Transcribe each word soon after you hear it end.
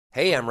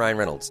Hey, I'm Ryan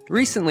Reynolds.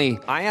 Recently,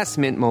 I asked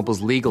Mint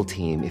Mobile's legal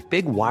team if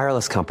big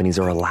wireless companies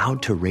are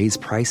allowed to raise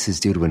prices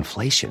due to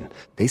inflation.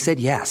 They said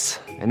yes.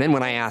 And then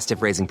when I asked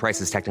if raising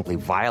prices technically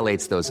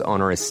violates those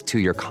onerous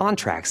two-year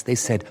contracts, they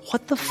said,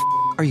 "What the f***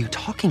 are you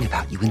talking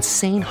about, you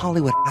insane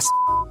Hollywood ass?"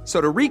 So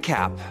to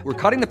recap, we're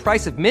cutting the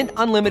price of Mint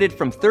Unlimited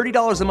from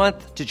 $30 a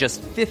month to just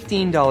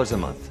 $15 a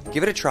month.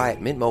 Give it a try at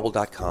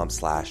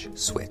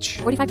mintmobile.com/switch.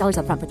 $45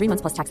 up front for 3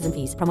 months plus taxes and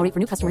fees. Promo rate for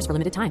new customers for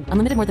limited time.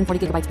 Unlimited more than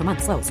 40 gigabytes per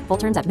month. Slows full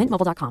terms at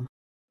mintmobile.com.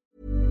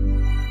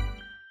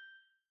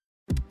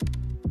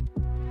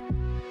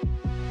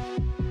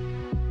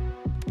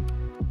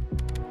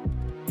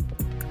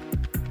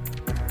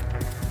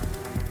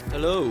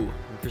 Hello,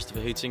 I'm Christopher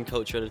Hooton,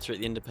 culture editor at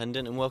The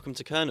Independent, and welcome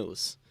to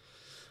Kernels.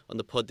 On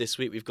the pod this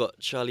week, we've got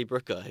Charlie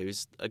Brooker,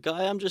 who's a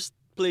guy I'm just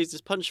pleased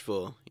as punch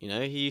for. You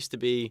know, he used to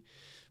be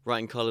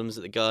writing columns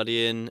at The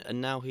Guardian,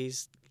 and now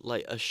he's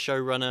like a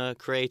showrunner,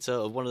 creator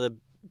of one of the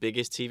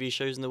biggest TV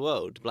shows in the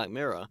world, Black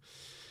Mirror.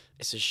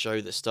 It's a show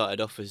that started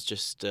off as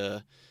just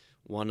a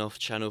one-off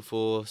Channel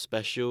 4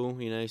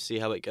 special, you know, see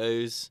how it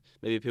goes.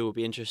 Maybe people will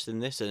be interested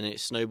in this, and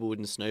it snowballed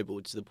and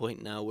snowballed to the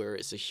point now where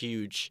it's a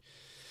huge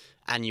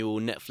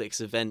annual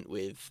Netflix event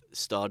with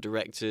star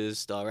directors,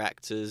 star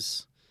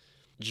actors,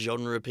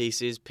 genre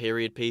pieces,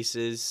 period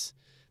pieces,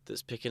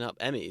 that's picking up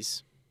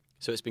Emmys.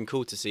 So it's been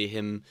cool to see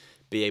him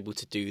be able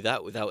to do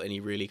that without any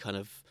really kind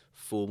of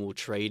formal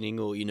training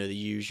or, you know, the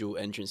usual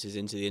entrances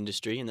into the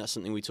industry. And that's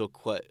something we talk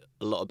quite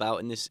a lot about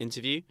in this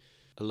interview,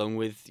 along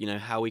with, you know,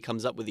 how he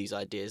comes up with these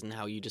ideas and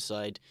how you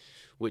decide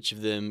which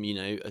of them, you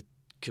know,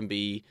 can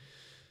be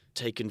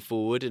taken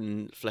forward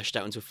and fleshed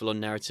out into a full-on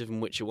narrative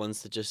and which are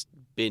ones that just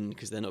bin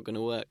because they're not going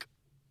to work.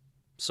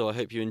 So I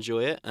hope you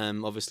enjoy it.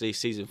 Obviously,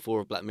 season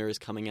 4 of Black Mirror is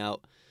coming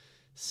out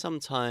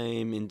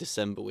sometime in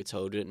December, we're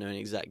told. We don't know an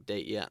exact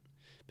date yet.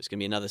 But it's going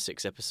to be another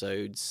 6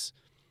 episodes.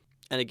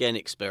 And again,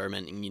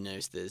 experimenting, you know.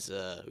 So there's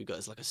we've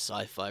got like a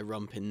sci-fi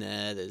romp in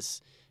there.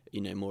 There's,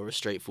 you know, more of a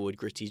straightforward,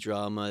 gritty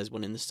drama. There's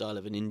one in the style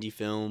of an indie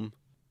film.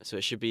 So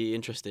it should be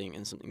interesting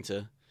and something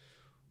to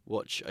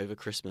watch over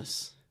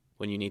Christmas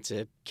when you need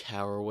to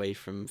cower away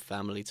from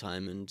family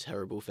time and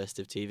terrible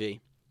festive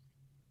TV.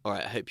 All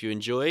right, I hope you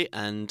enjoy,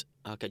 and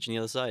I'll catch you on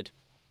the other side.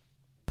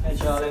 Hey,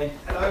 Charlie.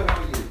 Hello,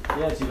 how are you?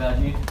 Yeah, too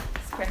bad, you?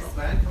 It's Chris. Not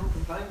bad, can't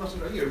complain.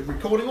 You're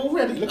recording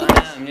already, look at I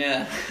this. am,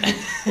 yeah.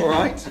 All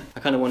right. I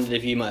kind of wondered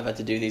if you might have had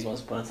to do these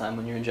once upon a time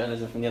when you were in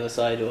journalism from the other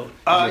side, or...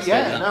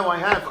 Yeah, no, I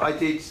have. I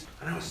did.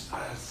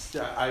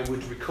 I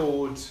would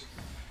record,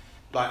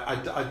 like,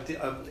 I did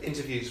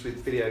interviews with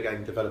video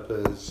game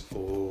developers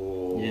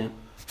or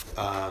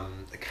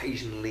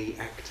occasionally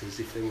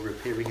actors if they were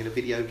appearing in a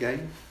video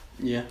game.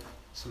 Yeah.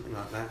 Something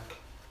like that.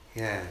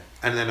 Yeah.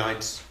 And then I'm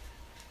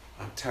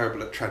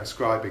terrible at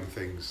transcribing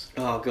things.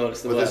 Oh god,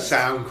 it's the worst. The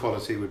sound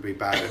quality would be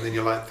bad, and then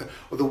you're like,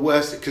 or the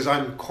worst, because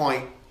I'm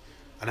quite,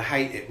 and I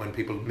hate it when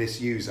people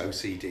misuse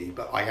OCD,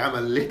 but I am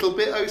a little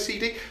bit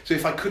OCD. So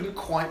if I couldn't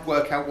quite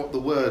work out what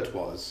the word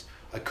was,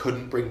 I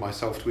couldn't bring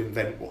myself to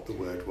invent what the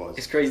word was.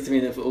 It's crazy to me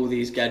that for all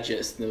these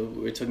gadgets that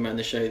we're talking about in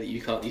the show, that you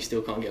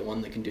still can't get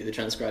one that can do the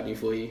transcribing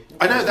for you.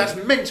 I know, that's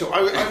mental.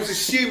 I was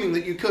assuming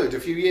that you could a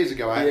few years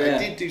ago. I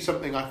did do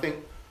something, I think,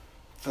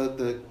 for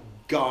the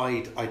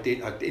guide I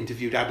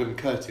interviewed Adam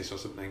Curtis or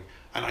something,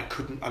 and I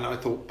couldn't, and I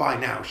thought by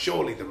now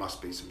surely there must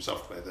be some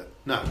software that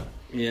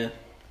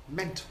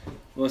mental.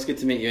 Well, it's good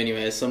to meet you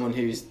anyway. As someone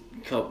who's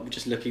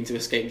just looking to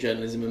escape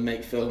journalism and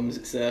make films,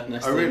 it's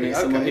nice to meet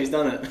someone who's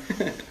done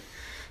it.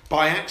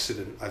 By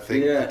accident, I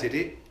think I did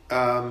it.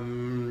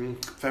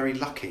 Very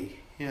lucky.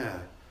 Yeah.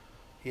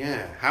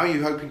 How are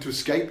you hoping to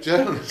escape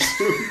journalism?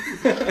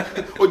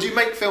 Or do you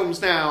make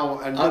films now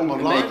and put them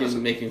online?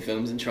 I'm making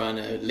films and trying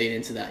to lean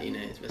into that, you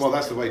know. Well,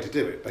 that's the way to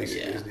do it,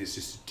 basically, isn't it? It's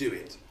just to do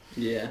it.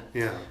 Yeah.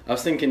 Yeah. I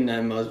was thinking, I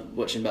was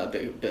watching about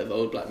a bit of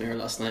old Black Mirror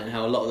last night, and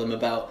how a lot of them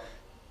about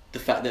the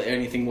fact that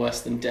anything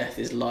worse than death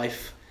is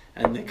life,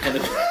 and the kind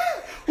of...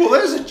 Well,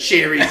 there's a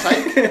cheery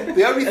take.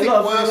 The only thing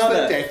worse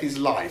than death is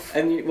life.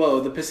 And,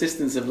 the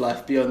persistence of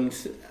life beyond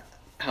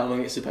how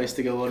long it's supposed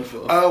to go on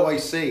for. Oh, I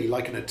see.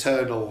 Like an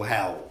eternal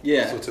hell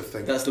sort of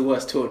thing. That's the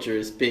worst torture,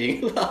 is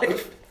being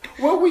alive.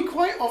 Well, we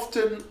quite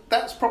often...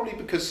 That's probably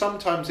because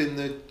sometimes in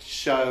the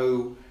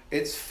show,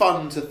 it's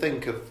fun to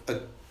think of...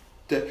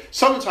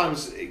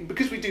 sometimes,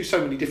 because we do so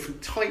many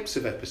different types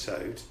of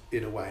episodes,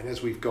 in a way, and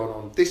as we've gone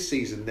on this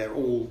season,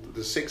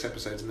 there's 6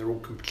 episodes, and they're all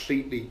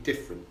completely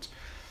different.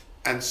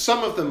 And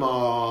some of them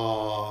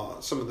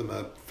are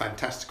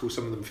fantastical.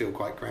 Some of them feel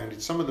quite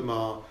grounded. Some of them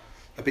are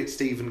a bit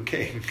Stephen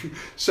King.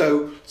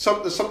 So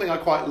there's something I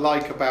quite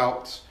like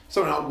about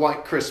something like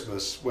White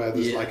Christmas, where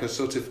there's like a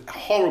sort of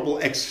horrible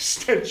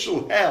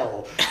existential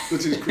hell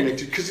that is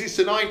created, because it's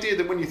an idea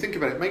that when you think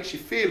about it, it makes you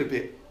feel a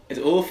bit... It's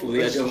awful,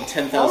 the idea of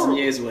 10,000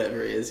 years or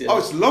whatever it is. Yeah. Oh,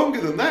 it's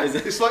longer than that.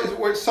 It's like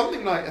where it's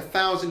something like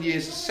 1,000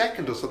 years a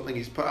second or something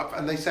he's put up,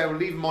 and they say, "We'll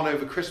leave him on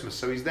over Christmas,"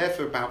 so he's there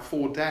for about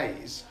 4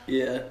 days.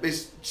 Yeah.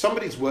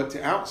 Somebody's worked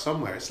it out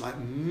somewhere. It's like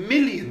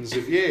millions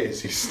of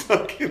years he's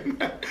stuck in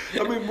there.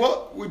 I mean,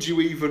 what would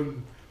you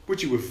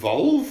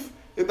evolve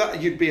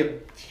That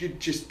you'd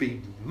just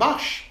be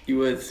mush. You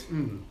would.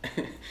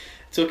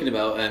 Talking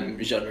about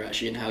genre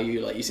actually, and how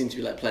you seem to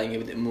be playing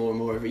with it more and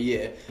more every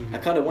year. I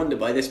kind of wonder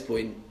by this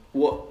point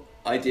what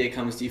idea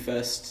comes to you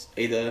first.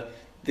 Either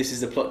this is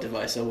the plot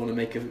device I want to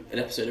make an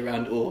episode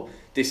around, or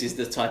this is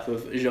the type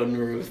of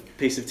genre of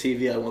piece of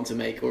TV I want to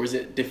make, or is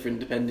it different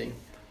depending?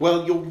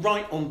 Well, you're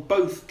right on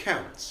both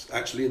counts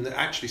actually, and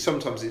actually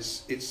sometimes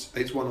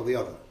it's one or the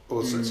other.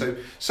 Also, so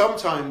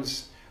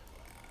sometimes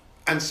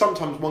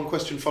one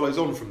question follows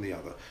on from the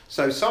other.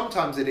 So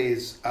sometimes it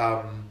is.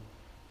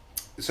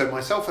 So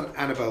myself and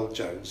Annabelle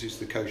Jones, who's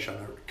the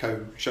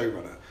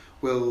co-showrunner,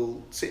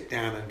 will sit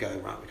down and go,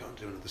 right, we're going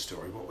to do another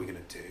story, what are we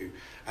going to do?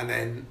 And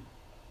then,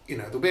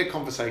 there'll be a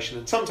conversation,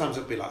 and sometimes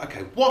it'll be like,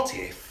 okay, what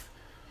if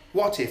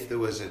there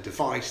was a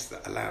device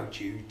that allowed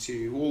you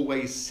to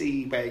always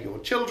see where your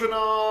children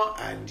are,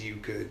 and you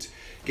could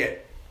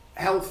get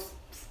health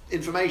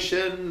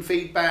information,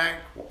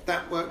 feedback, what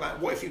that worked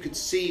like, what if you could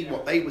see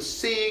what they were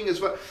seeing as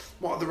well,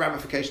 what are the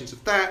ramifications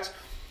of that?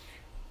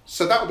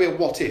 So that would be a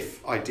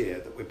what-if idea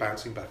that we're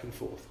bouncing back and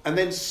forth. And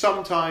then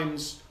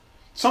sometimes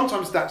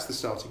that's the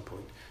starting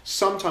point.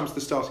 Sometimes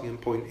the starting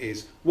point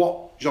is,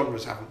 what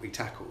genres haven't we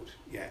tackled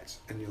yet?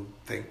 And you'll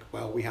think,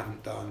 well, we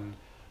haven't done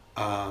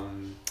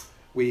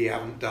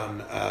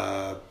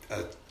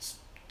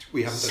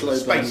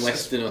slow burn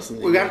Western or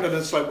something. We haven't done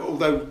a slow.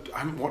 Although I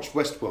haven't watched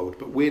Westworld,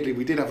 but weirdly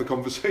we did have a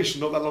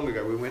conversation not that long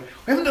ago. We went,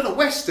 we haven't done a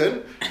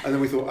Western, and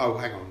then we thought, oh,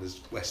 hang on, there's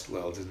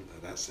Westworld, isn't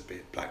there? That's a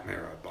bit Black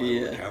Mirror by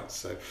all accounts.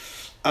 So,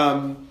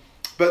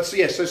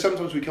 so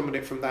sometimes we come at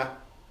it from that.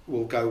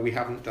 We'll go, we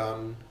haven't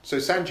done. So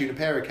San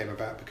Junipero came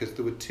about because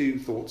there were two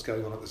thoughts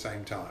going on at the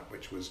same time,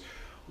 which was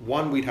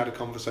one, we'd had a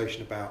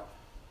conversation about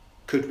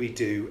could we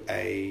do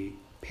a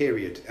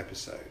period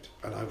episode,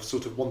 and I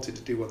sort of wanted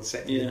to do one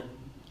set in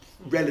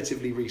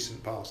relatively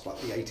recent past, like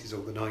the 80s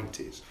or the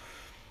 90s.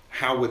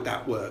 How would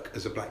that work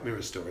as a Black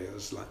Mirror story? I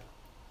was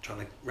trying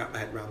to wrap my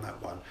head around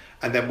that one.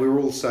 And then we were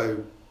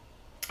also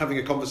having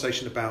a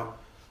conversation about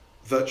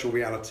virtual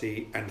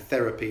reality and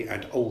therapy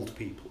and old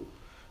people.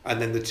 And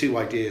then the two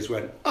ideas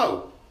went,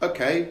 oh,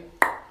 okay.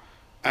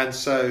 And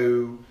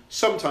so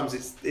sometimes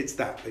it's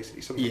that,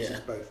 basically. Sometimes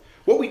it's both.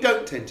 What we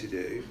don't tend to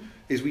do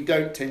is we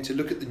don't tend to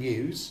look at the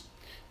news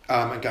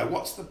and go,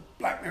 what's the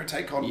Black Mirror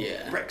take on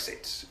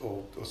Brexit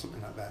or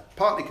something like that?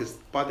 Partly because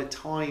by the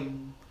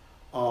time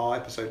our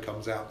episode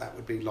comes out, that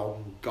would be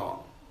long gone.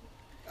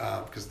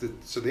 Because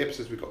the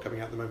episodes we've got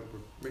coming out at the moment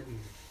were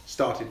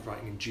started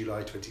writing in July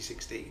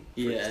 2016.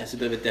 It's a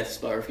bit of a death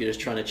spiral if you're just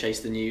trying to chase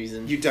the news.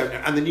 And you don't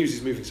know. And the news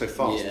is moving so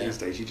fast these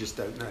days, you just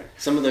don't know.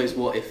 Some of those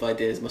what-if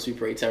ideas must be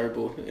pretty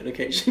terrible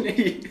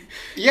occasionally.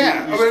 You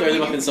throw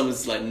them up and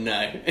someone's like,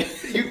 no.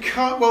 You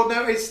can't. Well,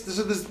 no. There's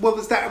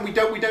that, and we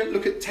don't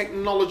look at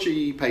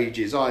technology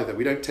pages either.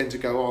 We don't tend to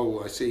go,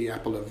 oh, I see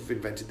Apple have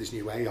invented this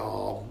new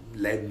AR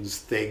lens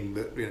thing.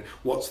 That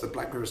what's the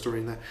Black Mirror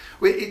story in there?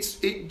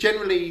 It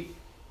generally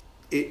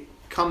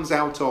comes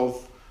out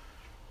of,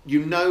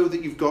 that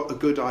you've got a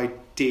good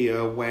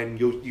idea when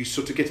you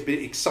sort of get a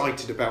bit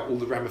excited about all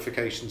the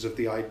ramifications of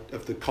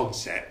the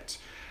concept,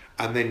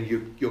 and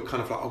then you're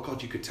kind of like, oh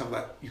god, you could tell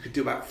that, you could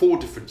do about 4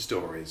 different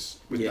stories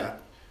with that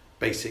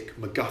basic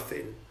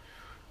MacGuffin,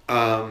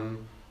 and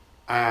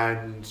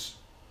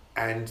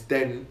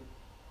then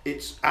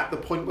it's at the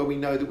point where we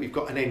know that we've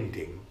got an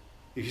ending.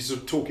 If you sort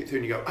of talk it through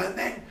and you go, and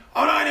then,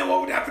 oh no, I know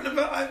what would happen,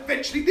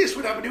 eventually this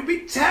would happen, it would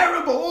be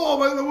terrible, oh,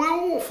 we're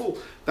awful.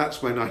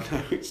 That's when I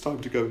know it's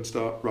time to go and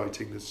start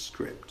writing the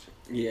script.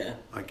 Yeah.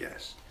 I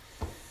guess.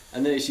 I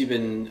noticed you've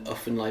been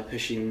often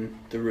pushing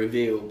the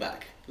reveal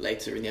back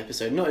later in the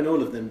episode, not in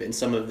all of them, but in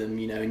some of them,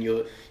 and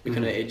you're kind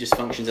of, it just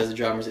functions as a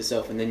drama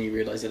itself, and then you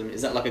realise it.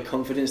 Is that a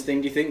confidence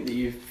thing, do you think, that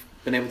you've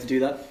been able to do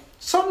that?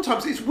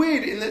 Sometimes it's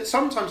weird in that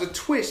sometimes a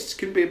twist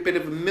can be a bit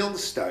of a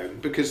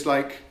millstone, because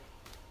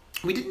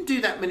we didn't do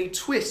that many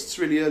twists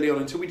really early on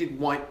until we did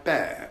White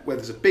Bear, where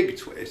there's a big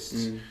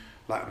twist,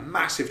 like a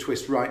massive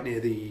twist right near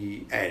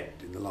the end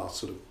in the last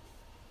sort of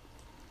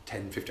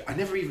 10, 15. I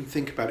never even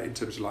think about it in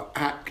terms of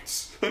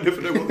acts. I never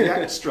know what the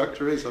act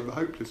structure is. I'm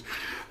hopeless.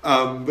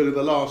 But in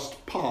the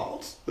last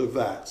part of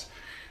that,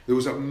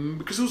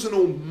 because it was an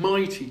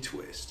almighty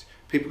twist,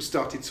 people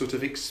started sort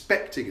of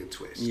expecting a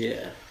twist.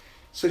 Yeah.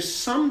 So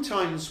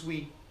sometimes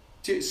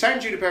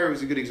San Junipero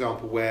is a good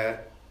example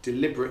where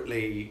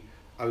deliberately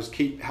I was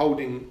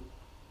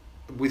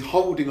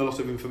withholding a lot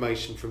of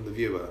information from the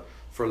viewer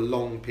for a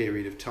long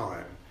period of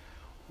time.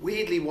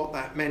 Weirdly, what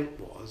that meant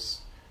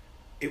was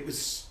it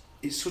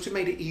sort of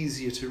made it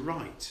easier to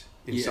write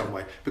in some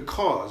way,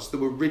 because there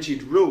were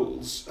rigid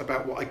rules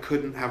about what I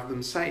couldn't have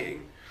them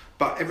saying,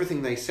 but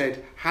everything they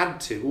said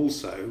had to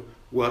also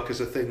work as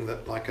a thing that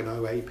an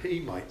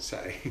OAP might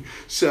say.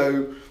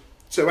 So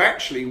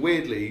actually,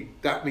 weirdly,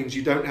 that means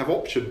you don't have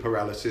option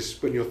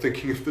paralysis when you're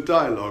thinking of the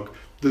dialogue.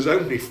 There's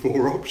only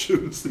 4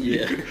 options that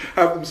you can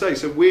have them say.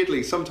 So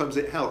weirdly, sometimes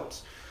it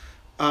helps.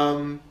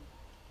 And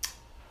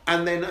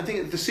then I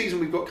think the season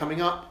we've got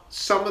coming up,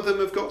 some of them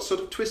have got sort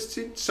of twists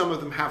in, some of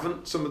them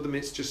haven't. Some of them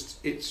we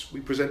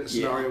present a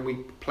scenario and we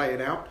play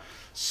it out.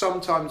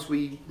 Sometimes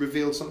we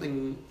reveal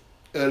something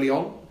early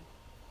on.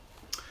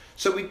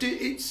 So we do.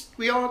 It's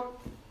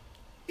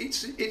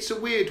a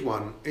weird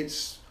one.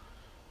 It's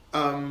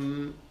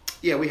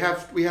we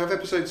have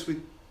episodes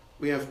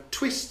we have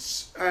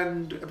twists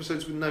and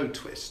episodes with no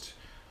twist,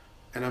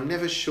 and I'm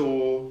never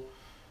sure.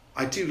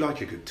 I do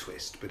like a good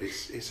twist, but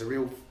it's a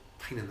real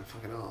pain in the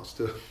fucking arse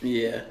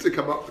to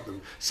come up with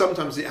them.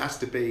 Sometimes it has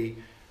to be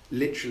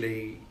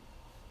literally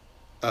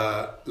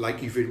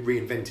like you've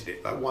reinvented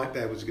it. Like White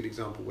Bear was a good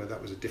example where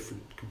that was a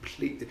different,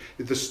 completely.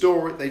 The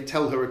story, they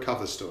tell her a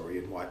cover story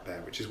in White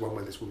Bear, which is one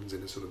where this woman's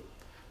in a sort of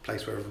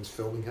place where everyone's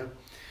filming her,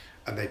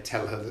 and they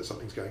tell her that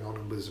something's going on,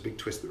 and there's a big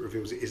twist that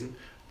reveals it isn't.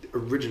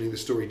 Originally the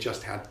story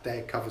just had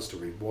their cover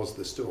story was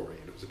the story,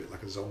 and it was a bit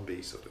like a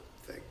zombie sort of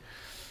thing.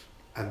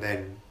 And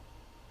then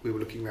we were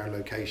looking around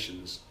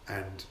locations,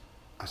 and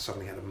I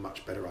suddenly had a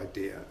much better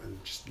idea,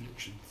 and just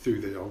literally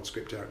threw the old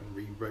script out and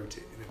rewrote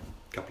it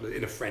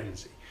in a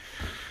frenzy.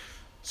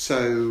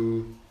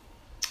 So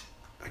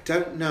I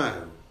don't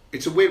know.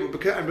 It's a weird one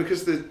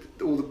because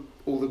all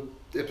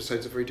the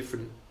episodes are very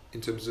different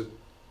in terms of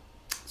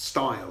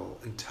style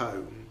and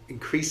tone,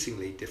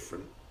 increasingly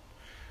different.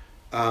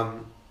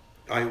 I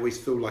always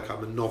feel like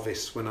I'm a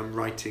novice when I'm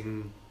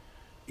writing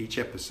each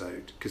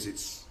episode, because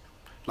it's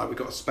like we've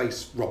got a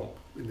space romp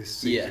in this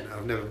season. Yeah.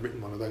 I've never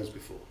written one of those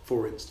before.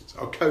 For instance,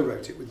 I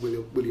co-wrote it with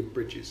William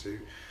Bridges, who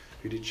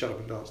did Shut Up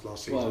and Dance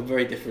last season. Well,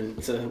 very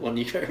different to one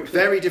you co-wrote.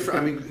 Very different.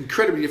 I mean,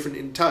 incredibly different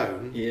in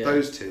tone. Yeah.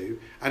 Those two,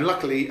 and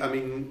luckily, I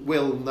mean,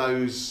 Will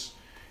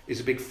is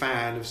a big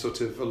fan of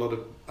sort of a lot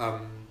of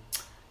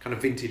kind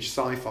of vintage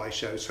sci-fi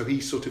shows, so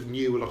he sort of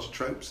knew a lot of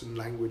tropes and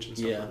language and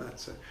stuff like that.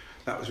 So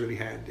that was really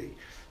handy.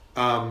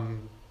 But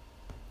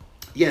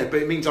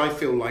it means I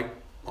feel like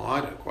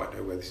I don't quite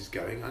know where this is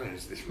going. I don't know,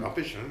 is this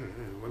rubbish? I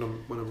don't know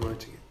when I'm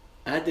writing it.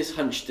 I had this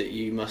hunch that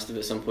you must have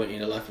at some point in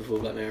your life before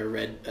Black Mirror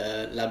read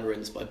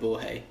Labyrinths by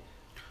Borges.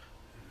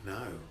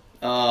 No.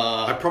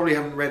 I probably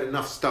haven't read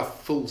enough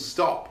stuff full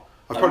stop.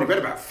 I've probably read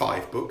about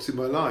 5 books in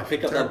my life.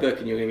 Pick up that book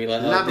and you're going to be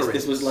like,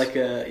 this was like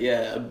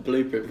a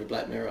blueprint for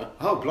Black Mirror.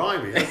 Oh,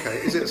 blimey, okay.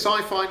 Is it a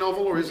sci-fi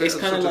novel or is it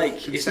kind of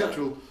like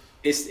conceptual...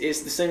 It's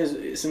the same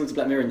as similar to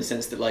Black Mirror in the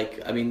sense that,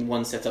 like, I mean,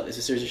 one setup, there's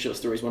a series of short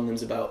stories. One of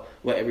them's about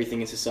where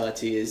everything in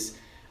society is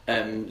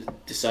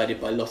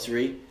decided by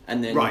lottery,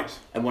 and then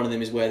and one of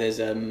them is where there's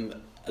a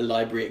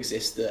library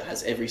exists that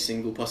has every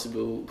single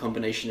possible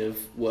combination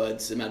of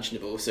words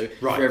imaginable. So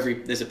for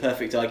there's a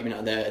perfect argument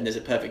out there, and there's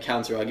a perfect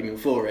counter argument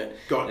for it,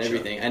 and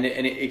everything, and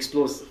it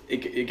explores.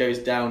 It goes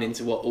down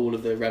into what all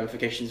of the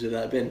ramifications of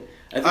that have been.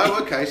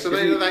 Okay, so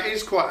that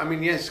is quite. I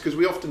mean, yes, because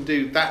we often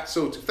do that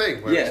sort of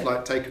thing where it's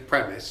like take a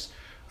premise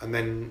and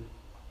then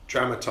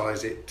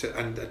dramatise it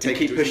and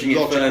take it to its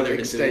logical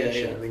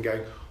extension, and then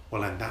going,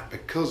 well, and that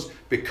because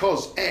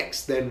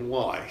X, then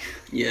Y.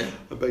 Yeah.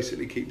 I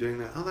basically keep doing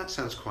that. Oh, that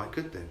sounds quite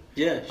good then.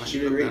 Yeah, I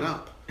should look that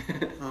up.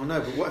 Oh no,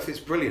 but what if it's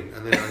brilliant?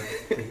 And then I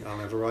think I'll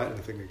never write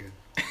anything again.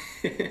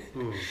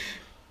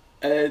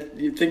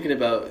 You're thinking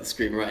about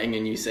screenwriting,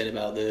 and you said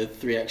about the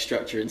 3-act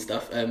structure and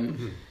stuff.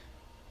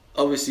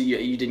 Obviously,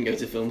 you didn't go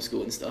to film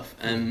school and stuff.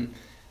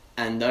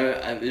 And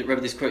I remember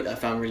this quote that I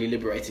found really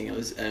liberating. It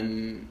was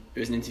an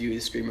interview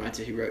with a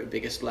screenwriter who wrote A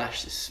Bigger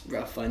Splash, this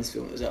Ralph Fiennes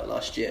film that was out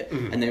last year.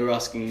 And they were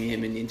asking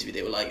him in the interview,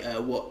 they were like,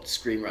 what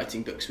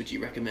screenwriting books would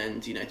you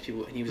recommend, to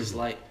people? And he was just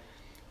like,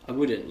 I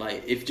wouldn't.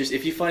 Like,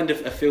 if you find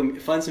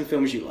find some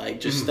films you like,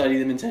 just study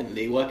them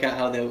intently, work out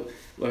how they're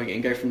working,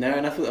 and go from there.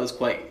 And I thought that was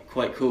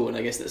quite cool, and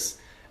I guess that's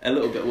a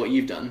little bit what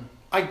you've done.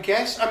 I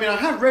guess. I mean, I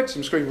have read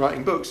some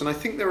screenwriting books, and I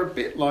think they're a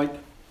bit like...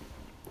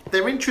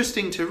 They're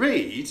interesting to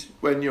read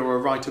when you're a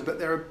writer, but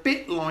they're a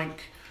bit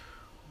like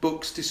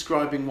books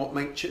describing what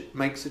makes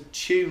a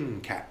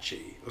tune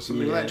catchy or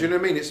something like that. Do you know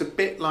what I mean? It's a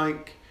bit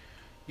like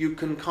you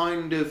can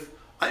kind of...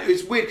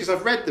 It's weird because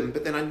I've read them,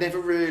 but then I never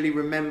really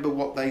remember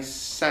what they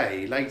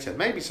say later.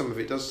 Maybe some of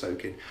it does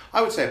soak in.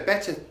 I would say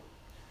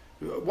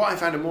what I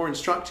found a more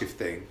instructive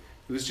thing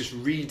was just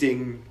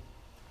reading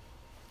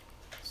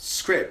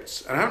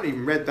scripts. And I haven't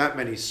even read that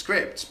many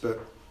scripts, but...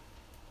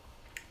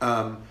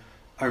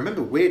 I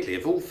remember weirdly,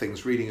 of all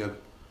things, reading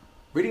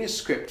a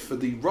script for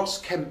the Ross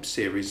Kemp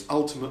series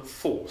Ultimate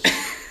Force.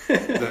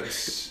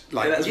 That's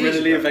like that's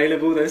readily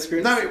available. Those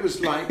scripts. No, it was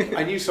like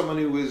I knew someone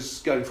who was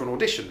going for an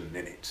audition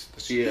in it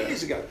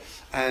years ago,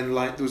 and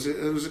like there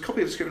was a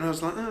copy of the script, and I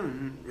was like, oh,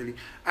 really.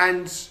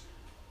 And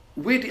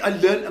weirdly, I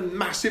learned a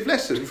massive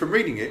lesson from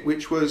reading it,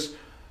 which was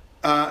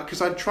because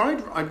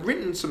I'd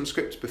written some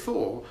scripts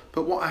before,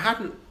 but what I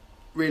hadn't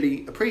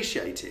really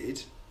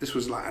appreciated. This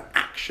was like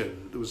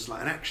there was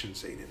like an action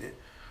scene in it.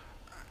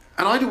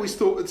 And I'd always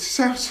thought, it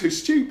sounds so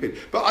stupid,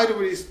 but I'd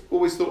always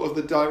thought of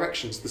the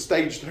directions, the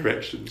stage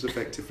directions,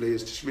 effectively,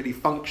 as just really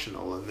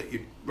functional, and that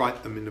you'd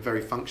write them in a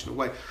very functional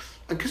way.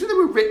 And because they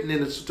were written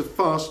in a sort of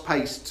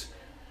fast-paced,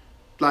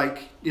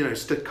 like,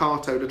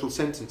 staccato little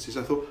sentences,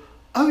 I thought,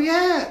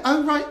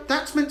 oh right,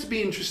 that's meant to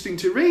be interesting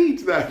to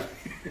read then.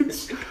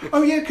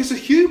 Oh yeah, because a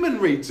human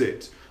reads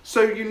it.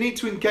 So you need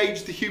to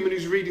engage the human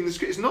who's reading the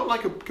script. It's not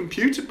like a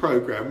computer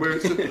program where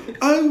it's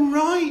oh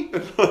right,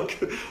 and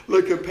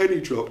like a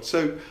penny dropped.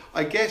 So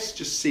I guess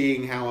just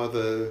seeing how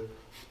other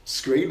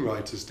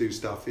screenwriters do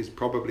stuff is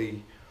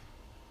probably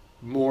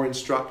more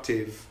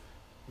instructive.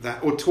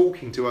 Or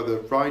talking to other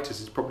writers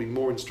is probably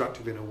more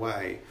instructive in a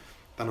way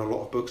than a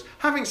lot of books.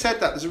 Having said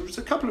that, there's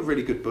a couple of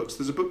really good books.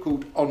 There's a book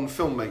called On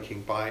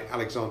Filmmaking by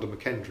Alexander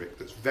McKendrick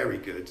that's very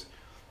good.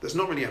 There's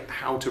not really a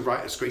how to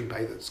write a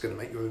screenplay that's going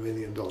to make you $1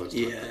 million.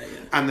 Yeah.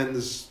 And then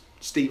there's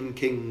Stephen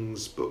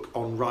King's book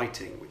On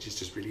Writing, which is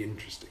just really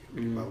interesting and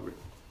really well written.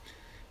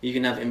 You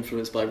can have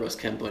Influenced by Ross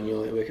Kemp on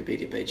your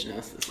Wikipedia page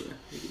now. So that's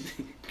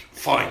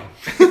Fine.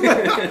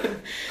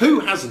 Who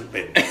hasn't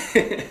been?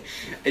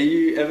 Are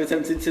you ever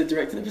tempted to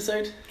direct an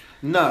episode?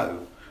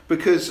 No,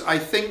 because I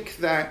think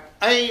that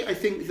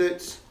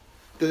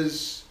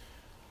there's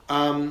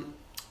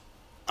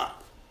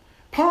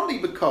partly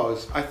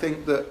because I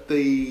think that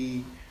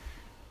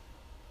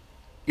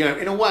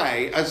in a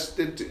way,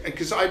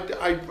 because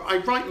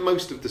I write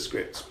most of the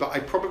scripts, but I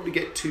probably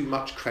get too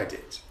much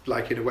credit,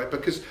 like in a way,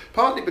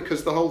 partly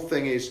because the whole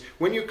thing is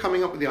when you're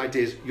coming up with the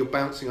ideas, you're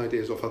bouncing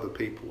ideas off other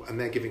people and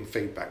they're giving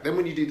feedback. Then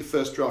when you do the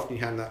first draft and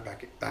you hand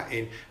that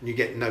in and you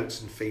get notes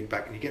and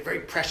feedback and you get very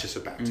precious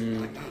about it,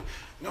 like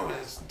no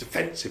one's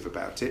defensive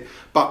about it,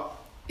 but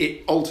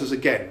it alters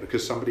again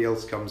because somebody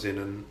else comes in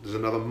and there's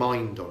another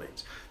mind on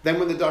it. Then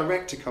when the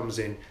director comes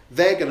in,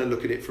 they're going to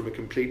look at it from a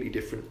completely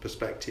different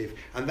perspective,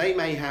 and they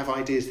may have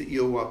ideas that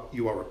you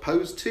are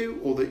opposed to,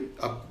 or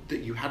that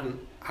you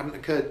hadn't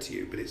occurred to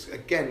you. But it's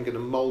again going to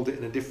mould it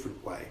in a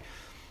different way.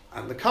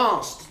 And the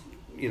cast,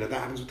 that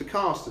happens with the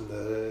cast and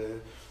the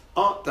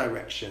art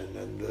direction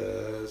and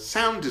the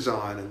sound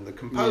design and the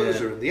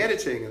composer and the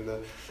editing and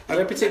the. Are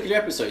there particular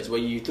episodes where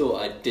you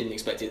thought I didn't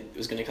expect it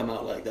was going to come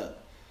out like that?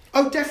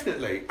 Oh,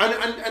 definitely. And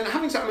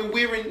having said,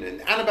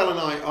 Annabelle and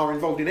I are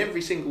involved in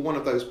every single one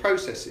of those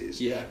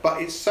processes. Yeah. But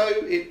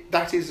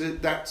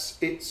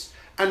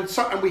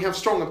and we have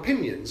strong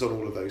opinions on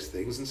all of those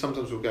things. And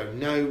sometimes we'll go,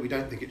 no, we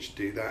don't think it should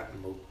do that.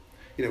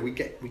 And we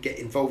get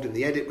involved in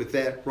the edit with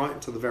right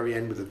until the very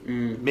end with the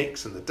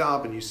mix and the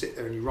dub. And you sit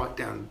there and you write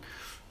down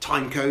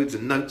time codes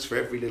and notes for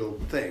every little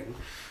thing.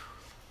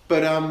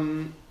 But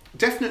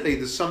definitely,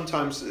 there's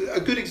sometimes a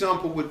good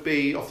example would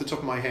be off the top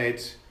of my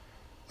head.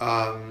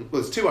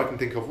 There's two I can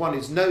think of. One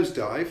is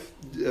Nosedive,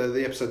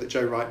 the episode that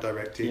Joe Wright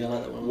directed, I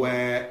like that one.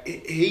 where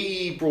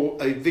he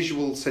brought a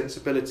visual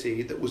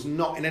sensibility that was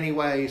not in any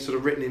way sort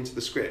of written into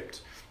the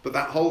script, but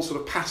that whole sort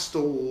of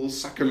pastel,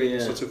 saccharine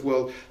sort of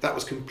world, that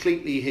was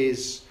completely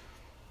his.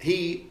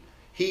 He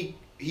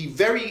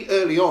very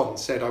early on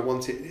said,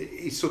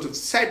 he sort of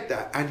said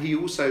that, and he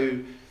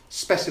also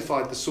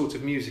specified the sort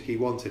of music he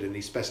wanted, and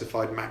he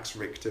specified Max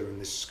Richter and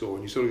this score,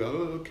 and you sort of go,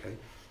 oh, okay.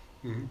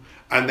 Mm-hmm.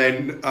 And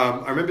then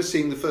I remember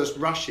seeing the first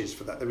rushes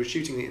for that. They were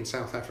shooting it in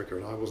South Africa,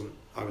 and I was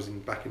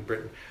back in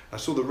Britain. I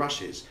saw the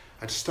rushes,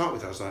 and to start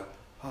with, I was like,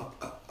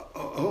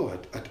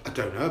 I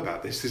don't know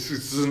about this. This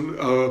isn't.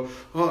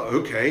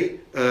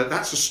 Okay,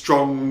 that's a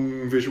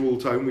strong visual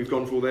tone we've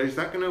gone for there. Is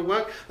that going to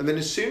work? And then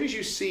as soon as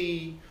you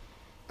see,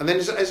 and then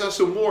as I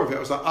saw more of it, I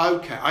was like,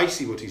 okay, I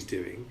see what he's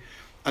doing.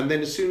 And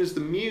then as soon as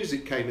the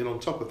music came in on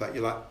top of that,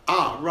 you're like,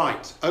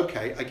 right,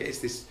 okay, I guess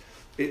this.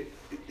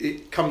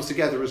 It comes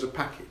together as a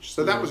package.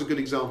 So that was a good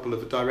example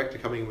of a director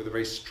coming in with a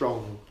very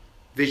strong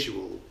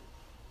visual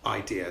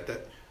idea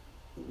that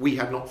we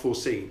had not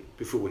foreseen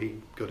before he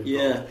got involved.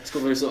 Yeah, it's got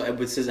a very sort of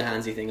Edward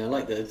Scissorhandsy thing. I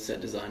like the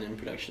set design and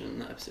production in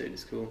that episode.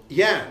 It's cool.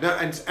 Yeah, no,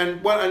 and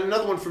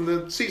another one from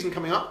the season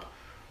coming up.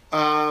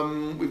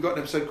 We've got an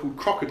episode called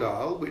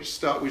Crocodile,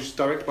 which is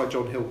directed by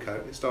John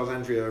Hillcoat. It stars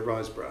Andrea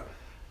Riseborough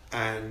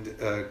and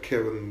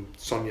Kieran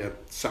Sonia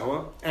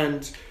Sauer,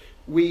 and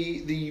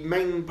the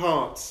main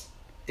parts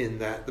in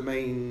that,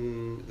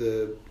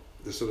 the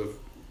sort of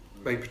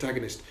main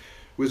protagonist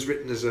was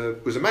written as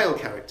a male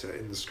character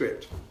in the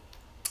script,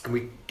 and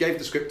we gave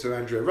the script to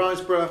Andrea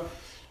Riseborough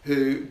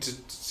to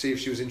see if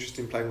she was interested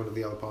in playing one of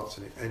the other parts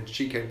in it, and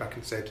she came back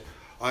and said,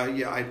 I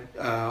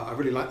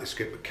really like this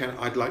script, but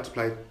I'd like to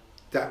play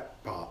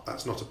that part.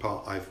 That's not a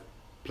part I've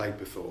played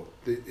before.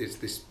 It's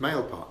this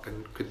male part,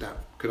 and could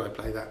I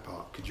play that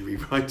part? Could you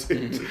rewrite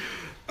it?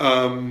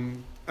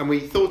 And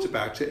we thought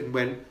about it and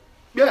went,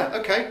 yeah,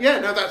 okay, yeah,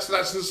 no, that's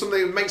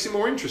something that makes it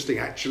more interesting,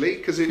 actually,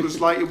 because it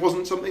was like it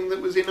wasn't something that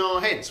was in our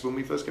heads when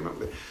we first came up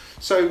with it.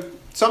 So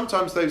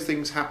sometimes those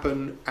things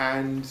happen,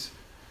 and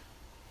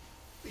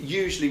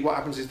usually what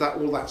happens is that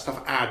all that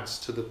stuff adds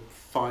to the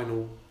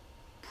final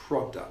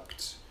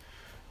product,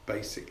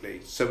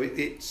 basically. So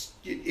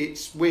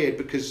it's weird,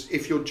 because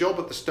if your job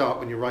at the start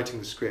when you're writing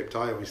the script,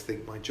 I always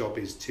think my job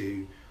is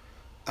to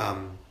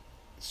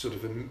sort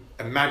of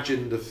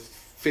imagine the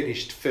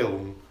finished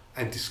film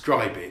and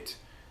describe it.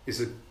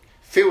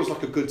 Feels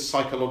like a good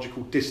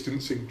psychological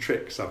distancing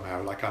trick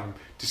somehow, like I'm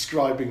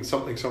describing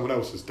something someone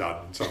else has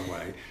done in some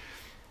way.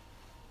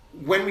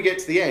 When we get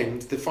to the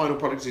end, the final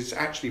product is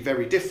actually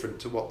very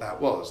different to what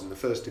that was in the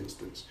first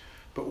instance.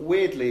 But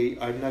weirdly,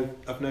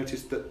 I've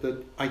noticed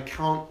that I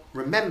can't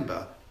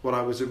remember what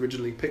I was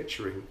originally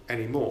picturing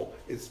anymore.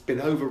 It's been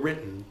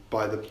overwritten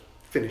by the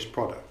finished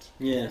product.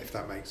 Yeah. If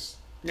that makes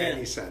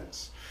any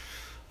sense.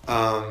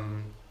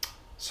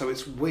 So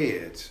it's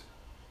weird.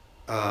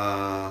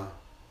 So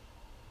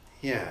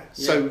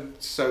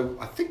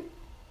I think,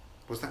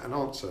 was that an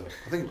answer?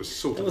 I think it was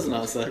sort of. It was an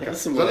answer. Okay.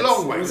 That's some It's a words.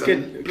 long way. It was a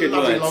good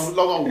lovely words.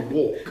 long old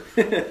walk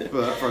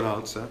for an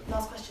answer.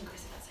 Last question,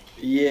 Chris, if that's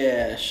okay.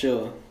 Yeah,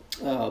 sure.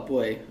 Oh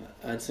boy,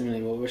 I had so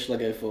many. What should I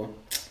go for?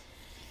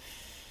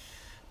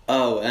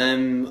 Oh,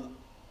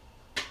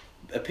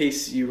 a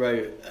piece you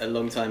wrote a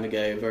long time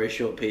ago, a very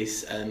short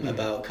piece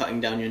about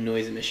cutting down your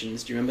noise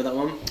emissions. Do you remember that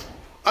one?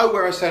 Oh,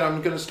 where I said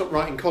I'm going to stop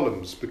writing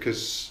columns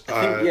because...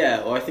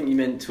 I think you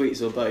meant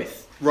tweets or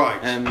both.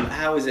 Right.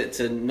 How is it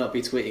to not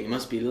be tweeting? It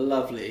must be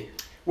lovely.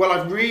 Well,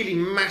 I've really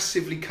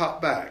massively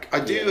cut back. I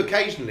do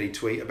occasionally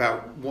tweet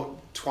about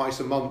twice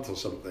a month or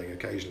something.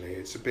 Occasionally,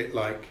 it's a bit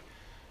like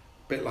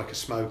a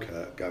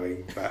smoker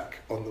going back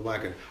on the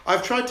wagon.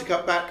 I've tried to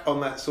cut back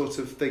on that sort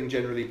of thing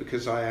generally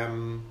because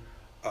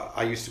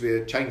I used to be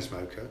a chain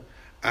smoker,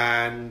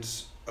 and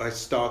I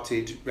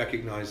started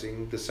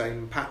recognising the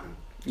same pattern.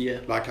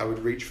 Yeah. Like I would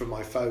reach for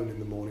my phone in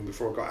the morning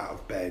before I got out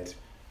of bed.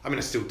 I mean,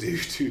 I still do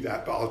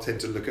that, but I'll tend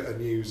to look at a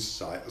news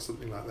site or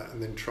something like that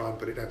and then try and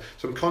put it down.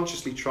 So I'm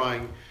consciously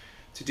trying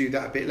to do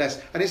that a bit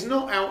less. And it's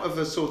not out of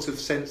a sort of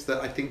sense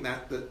that I think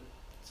that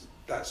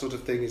sort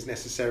of thing is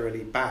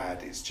necessarily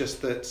bad. It's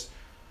just that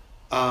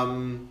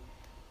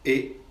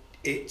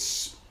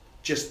it's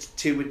just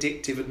too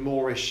addictive and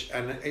moreish,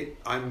 and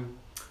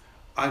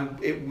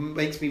it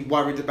makes me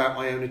worried about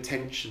my own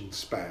attention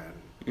span.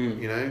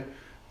 You know.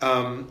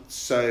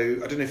 So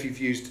I don't know if have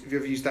you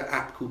ever used that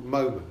app called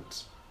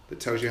Moment that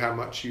tells you how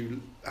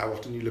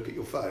often you look at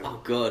your phone?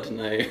 Oh God,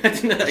 no! I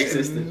didn't know that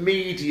existed.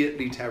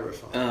 Immediately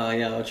terrifying. Oh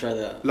yeah, I'll try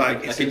that.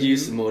 Like I could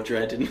use some more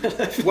dread in my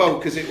life. Well,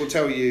 because it will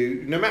tell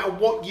you no matter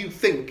what you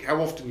think,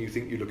 how often you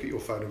think you look at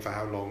your phone and for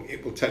how long.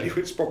 It will tell you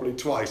it's probably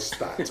twice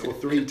that or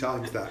 3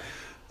 times that,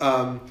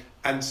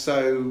 and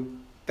so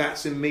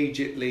that's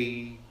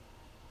immediately.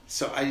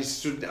 So I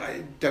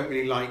don't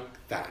really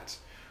like that.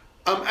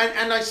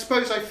 And I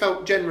suppose I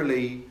felt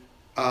generally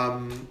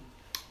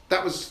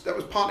that was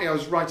partly I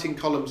was writing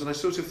columns, and I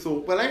sort of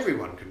thought, well,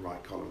 everyone can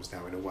write columns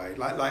now in a way.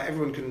 Like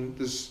everyone can.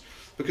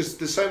 Because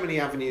there's so many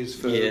avenues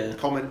for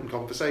comment and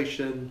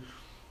conversation.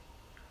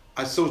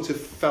 I sort of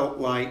felt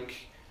like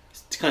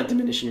it's kind of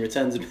diminishing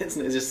returns a bit,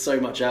 isn't it? There's just so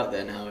much out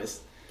there now.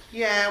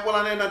 Well,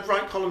 I know I'd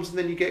write columns and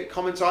then you get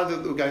comments either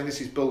that were going,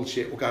 this is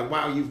bullshit, or going,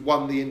 wow, you've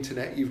won the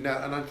internet, and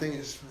I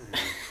think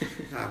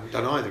I haven't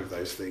done either of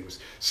those things.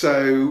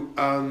 So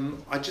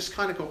I just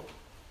kind of got,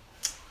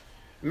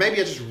 maybe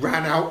I just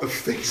ran out of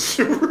things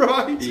to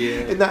write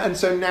in that, and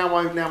so now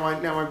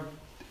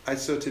I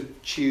sort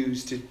of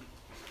choose to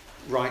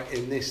write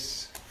in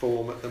this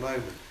form at the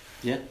moment.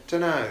 Yeah.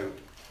 Don't know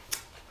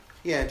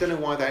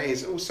why that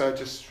is. Also,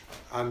 just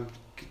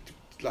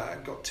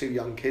I've got 2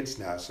 young kids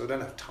now, so I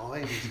don't have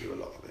time to do a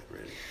lot of it,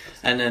 really.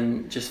 And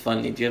then, just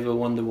finally, do you ever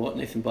wonder what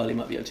Nathan Barley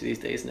might be up to these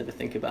days and ever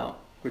think about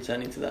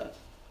returning to that?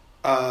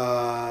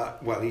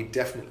 Well, he'd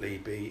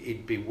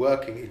be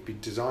working, he'd be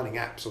designing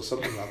apps or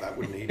something like that,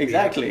 wouldn't he?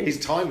 Exactly. His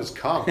time has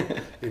come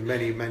in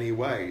many, many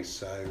ways,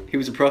 so... He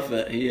was a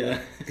prophet, He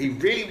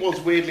really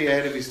was weirdly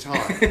ahead of his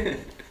time,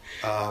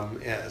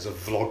 as a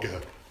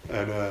vlogger,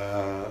 and,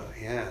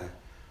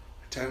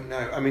 I don't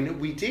know. I mean,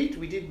 we did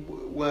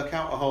work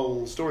out a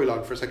whole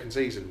storyline for a second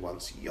season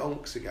once,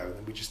 yonks ago, and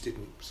then we just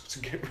didn't sort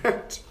of get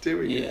around to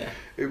doing it.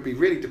 It would be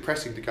really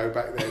depressing to go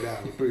back there now.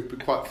 It would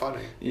be quite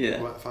funny. Yeah.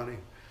 Quite funny.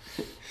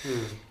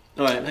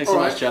 All right, thanks so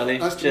much, Charlie.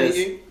 Nice Cheers. to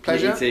meet you.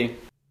 Pleasure. You too.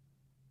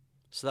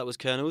 So that was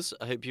Colonels.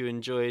 I hope you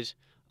enjoyed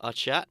our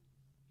chat.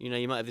 You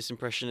might have this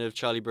impression of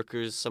Charlie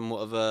Brooker as somewhat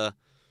of a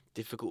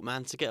difficult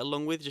man to get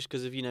along with, just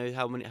because of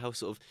how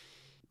sort of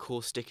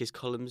caustic his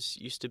columns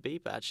used to be,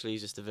 but actually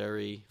he's just a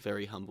very,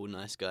 very humble,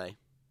 nice guy.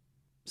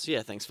 So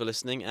yeah, thanks for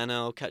listening, and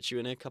I'll catch you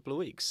in a couple of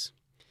weeks.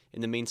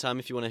 In the meantime,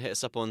 if you want to hit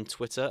us up on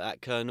Twitter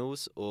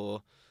 @Colonels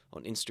or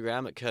on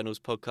Instagram @Colonels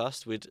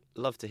Podcast, we'd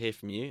love to hear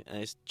from you,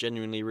 and it's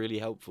genuinely really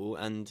helpful.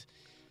 And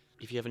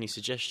if you have any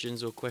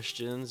suggestions or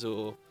questions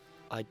or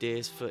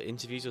ideas for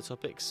interviews or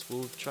topics,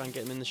 we'll try and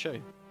get them in the show.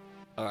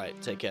 All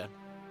right, take care.